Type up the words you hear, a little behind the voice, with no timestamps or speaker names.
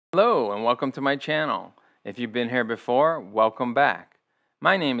Hello and welcome to my channel. If you've been here before, welcome back.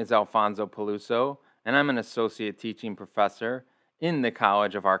 My name is Alfonso Peluso and I'm an associate teaching professor in the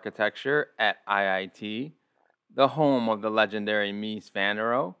College of Architecture at IIT, the home of the legendary Mies van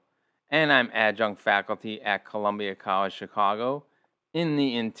der Rohe, and I'm adjunct faculty at Columbia College Chicago in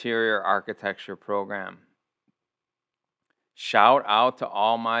the Interior Architecture program. Shout out to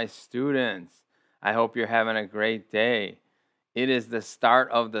all my students. I hope you're having a great day. It is the start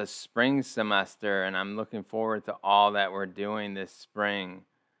of the spring semester, and I'm looking forward to all that we're doing this spring.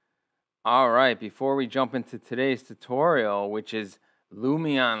 All right, before we jump into today's tutorial, which is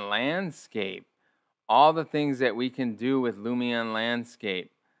Lumion Landscape, all the things that we can do with Lumion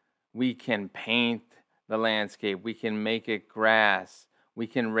Landscape. We can paint the landscape, we can make it grass, we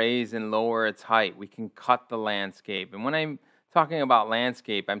can raise and lower its height, we can cut the landscape. And when I'm talking about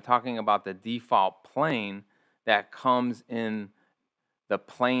landscape, I'm talking about the default plane that comes in the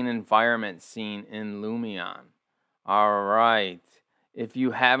plane environment scene in Lumion. All right. If you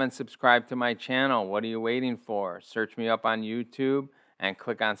haven't subscribed to my channel, what are you waiting for? Search me up on YouTube and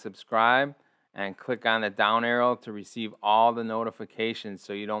click on subscribe and click on the down arrow to receive all the notifications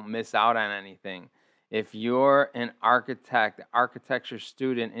so you don't miss out on anything. If you're an architect, architecture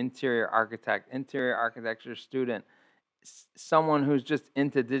student, interior architecture student, someone who's just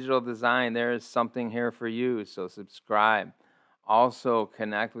into digital design, there is something here for you, so subscribe. Also,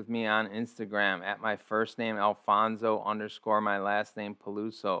 connect with me on Instagram at my first name, Alfonso _ my last name,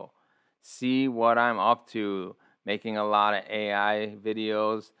 Peluso. See what I'm up to, making a lot of AI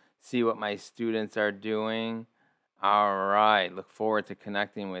videos, see what my students are doing. All right, look forward to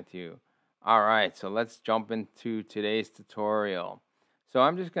connecting with you. All right, so let's jump into today's tutorial. So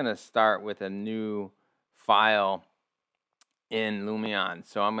I'm just going to start with a new file in Lumion.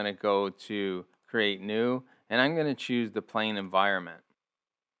 So I'm going to go to Create New, and I'm going to choose the plane environment.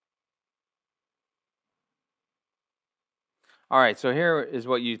 All right, so here is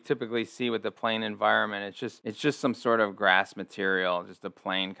what you typically see with the plane environment. It's just some sort of grass material, just a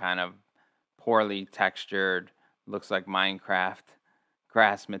plain kind of poorly textured, looks like Minecraft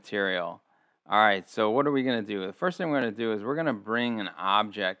grass material. All right, so what are we going to do? The first thing we're going to do is we're going to bring an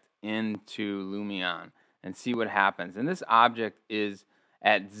object into Lumion and see what happens. And this object is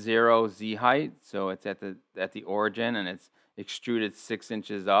at 0 Z height, so it's at the origin and it's extruded 6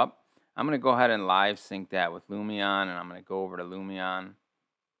 inches up. I'm going to go ahead and live sync that with Lumion, and I'm going to go over to Lumion.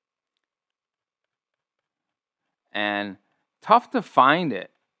 And tough to find it.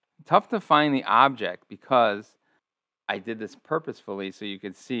 Tough to find the object because I did this purposefully so you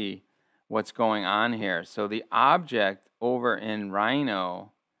could see what's going on here. So the object over in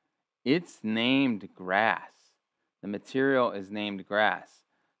Rhino, it's named grass. The material is named grass.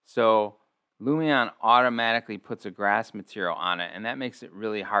 So Lumion automatically puts a grass material on it, and that makes it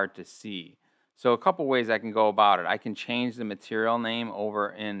really hard to see. So a couple ways I can go about it. I can change the material name over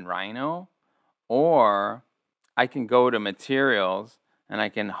in Rhino, or I can go to Materials, and I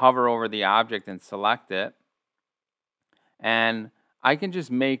can hover over the object and select it. And I can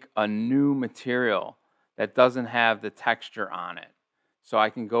just make a new material that doesn't have the texture on it. So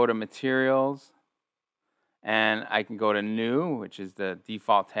I can go to Materials, and I can go to New, which is the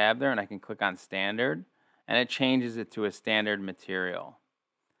default tab there, and I can click on Standard, and it changes it to a standard material.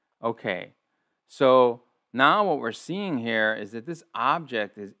 Okay, so now what we're seeing here is that this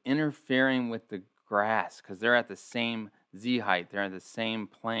object is interfering with the grass because they're at the same Z height, they're at the same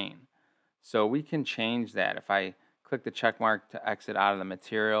plane. So we can change that. If I click the check mark to exit out of the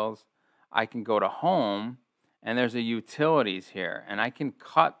materials, I can go to Home, and there's a Utilities here, and I can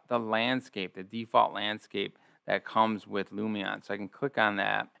cut the landscape, the default landscape that comes with Lumion. So I can click on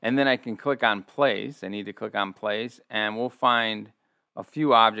that, and then I can click on Place. I need to click on Place, and we'll find a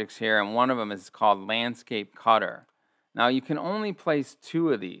few objects here, and one of them is called Landscape Cutter. Now you can only place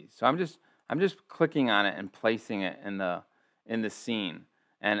 2 of these, so I'm just clicking on it and placing it in the scene.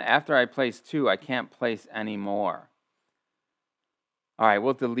 And after I place 2, I can't place any more. All right,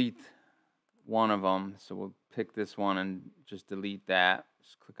 we'll delete one of them. So we'll pick this one and just delete that.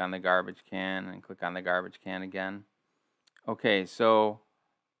 Just click on the garbage can and click on the garbage can again. Okay, so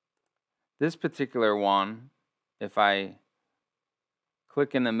this particular one, if I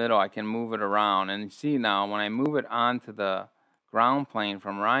click in the middle, I can move it around. And you see now, when I move it onto the ground plane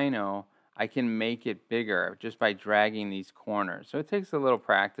from Rhino, I can make it bigger just by dragging these corners. So it takes a little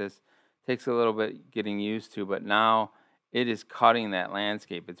practice, takes a little bit getting used to, but now it is cutting that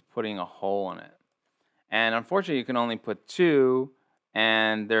landscape. It's putting a hole in it. And unfortunately, you can only put 2,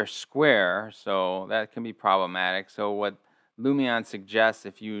 and they're square, so that can be problematic. So what Lumion suggests,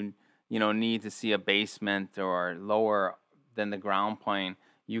 if you need to see a basement or lower than the ground plane,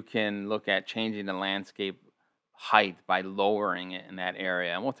 you can look at changing the landscape height by lowering it in that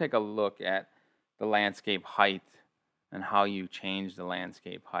area. And we'll take a look at the landscape height and how you change the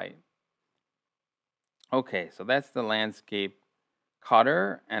landscape height. Okay, so that's the landscape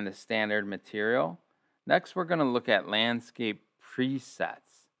cutter and the standard material. Next, we're going to look at landscape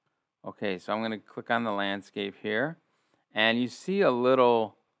presets. Okay, so I'm going to click on the landscape here, and you see a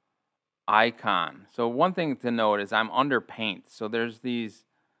little icon. So one thing to note is I'm under paint. So there's these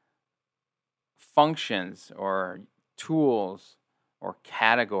functions or tools or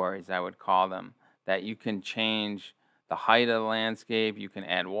categories, I would call them, that you can change the height of the landscape. You can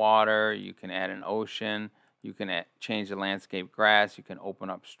add water, you can add an ocean, you can change the landscape grass, you can open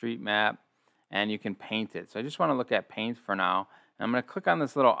up street map, and you can paint it. So I just want to look at paint for now. And I'm going to click on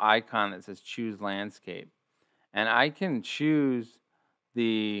this little icon that says choose landscape. And I can choose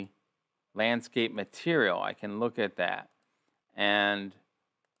the landscape material. I can look at that. And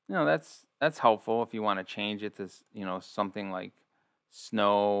that's helpful if you want to change it to something like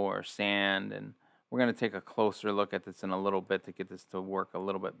snow or sand. And we're going to take a closer look at this in a little bit to get this to work a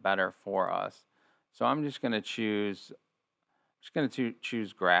little bit better for us. So I'm just going to choose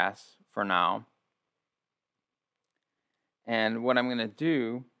grass for now. And what I'm going to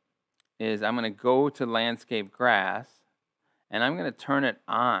do is I'm going to go to landscape grass, and I'm going to turn it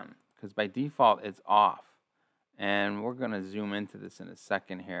on because by default it's off. And we're going to zoom into this in a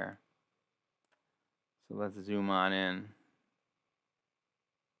second here. So let's zoom on in.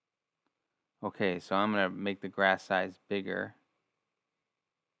 Okay, so I'm going to make the grass size bigger.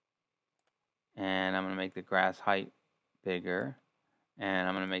 And I'm going to make the grass height bigger. And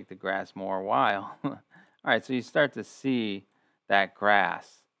I'm going to make the grass more wild. All right, so you start to see that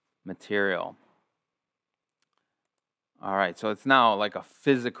grass material. All right, so it's now like a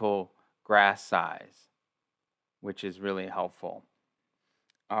physical grass size, which is really helpful.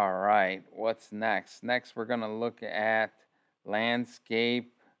 All right, what's next? Next, we're going to look at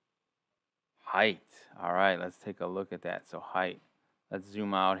landscape height. All right, let's take a look at that. So height. Let's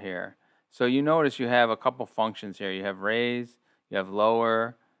zoom out here. So you notice you have a couple functions here. You have raise, you have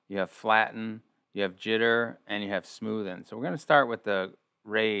lower, you have flatten, you have jitter, and you have smoothen. So we're going to start with the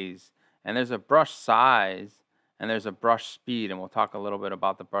raise. And there's a brush size, and there's a brush speed. And we'll talk a little bit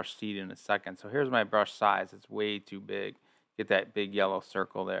about the brush speed in a second. So here's my brush size. It's way too big. Get that big yellow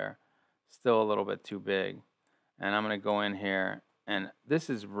circle there. Still a little bit too big. And I'm going to go in here, and this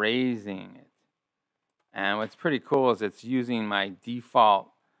is raising it. And what's pretty cool is it's using my default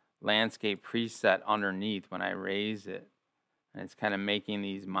landscape preset underneath when I raise it. And it's kind of making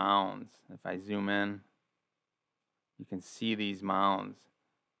these mounds. If I zoom in, you can see these mounds.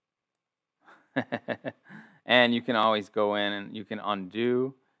 And you can always go in and you can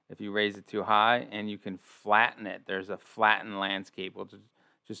undo if you raise it too high, and you can flatten it. There's a flatten landscape. We'll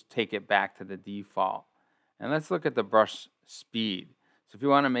just take it back to the default. And let's look at the brush speed. So if you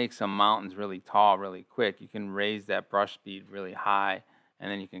want to make some mountains really tall, really quick, you can raise that brush speed really high, and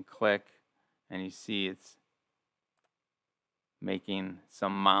then you can click, and you see it's making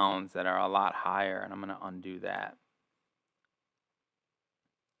some mounds that are a lot higher, and I'm going to undo that.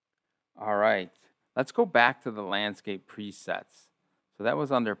 All right, let's go back to the landscape presets. So that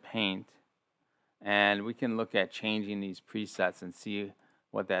was under paint, and we can look at changing these presets and see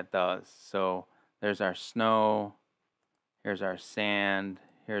what that does. So there's our snow, here's our sand,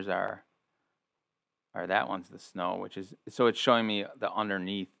 here's our, or that one's the snow, which is, so it's showing me the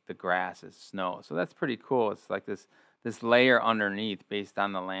underneath the grass is snow. So that's pretty cool. It's like this layer underneath based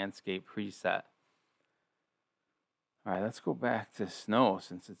on the landscape preset. All right, let's go back to snow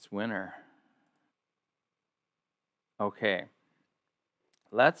since it's winter. Okay,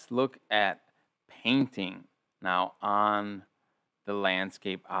 let's look at painting now on the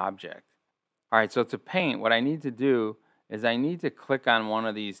landscape object. All right, so to paint, what I need to do is I need to click on one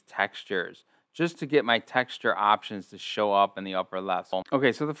of these textures just to get my texture options to show up in the upper left.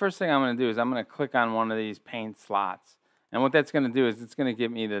 Okay, so the first thing I'm going to do is I'm going to click on one of these paint slots. And what that's going to do is it's going to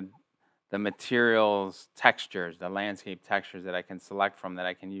give me the materials textures, the landscape textures that I can select from that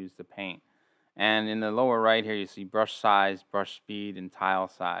I can use to paint. And in the lower right here, you see brush size, brush speed, and tile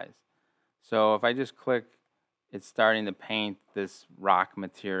size. So if I just click, it's starting to paint this rock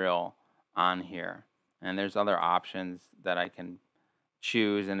material on here. And there's other options that I can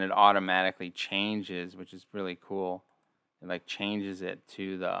choose, and it automatically changes, which is really cool. It like changes it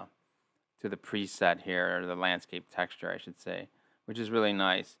to the preset here, or the landscape texture, I should say, which is really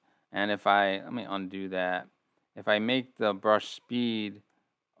nice. And if let me undo that. If I make the brush speed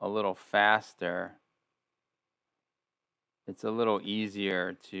a little faster, it's a little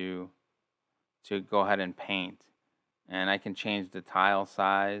easier to go ahead and paint. And I can change the tile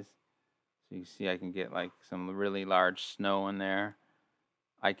size. So you see I can get like some really large snow in there.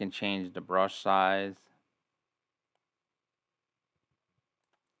 I can change the brush size.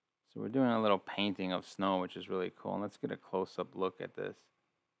 So we're doing a little painting of snow, which is really cool. And let's get a close-up look at this.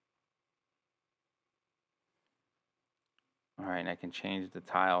 All right, and I can change the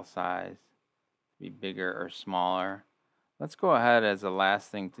tile size to be bigger or smaller. Let's go ahead as the last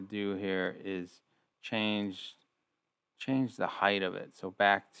thing to do here is change the height of it. So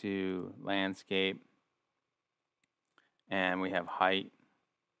back to landscape, and we have height.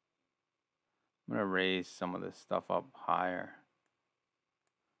 I'm going to raise some of this stuff up higher.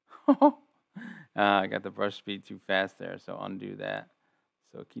 I got the brush speed too fast there, so undo that.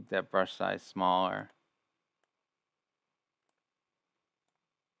 So keep that brush size smaller.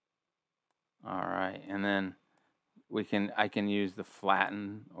 All right, and then I can use the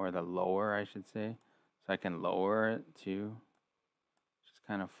flatten or the lower, I should say. So I can lower it too, which is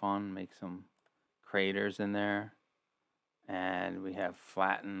kind of fun. Make some craters in there. And we have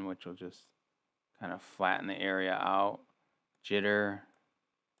flatten, which will just kind of flatten the area out. Jitter,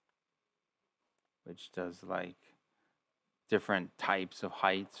 which does like different types of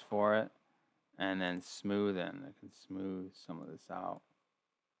heights for it. And then smoothen, I can smooth some of this out.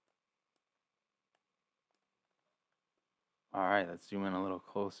 All right, let's zoom in a little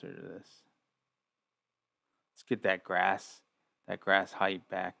closer to this. Let's get that grass height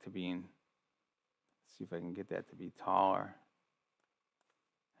back to being, let's see if I can get that to be taller.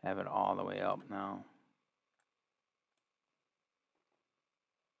 Have it all the way up now.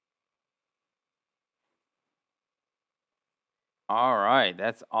 All right,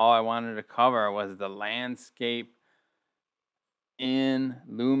 that's all I wanted to cover was the landscape in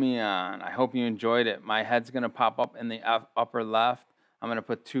Lumion. I hope you enjoyed it. My head's going to pop up in the upper left. I'm going to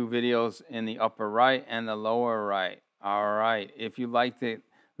put 2 videos in the upper right and the lower right. All right, if you liked it,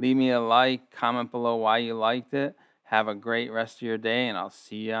 leave me a like, comment below why you liked it. Have a great rest of your day, and I'll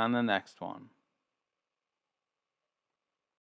see you on the next one.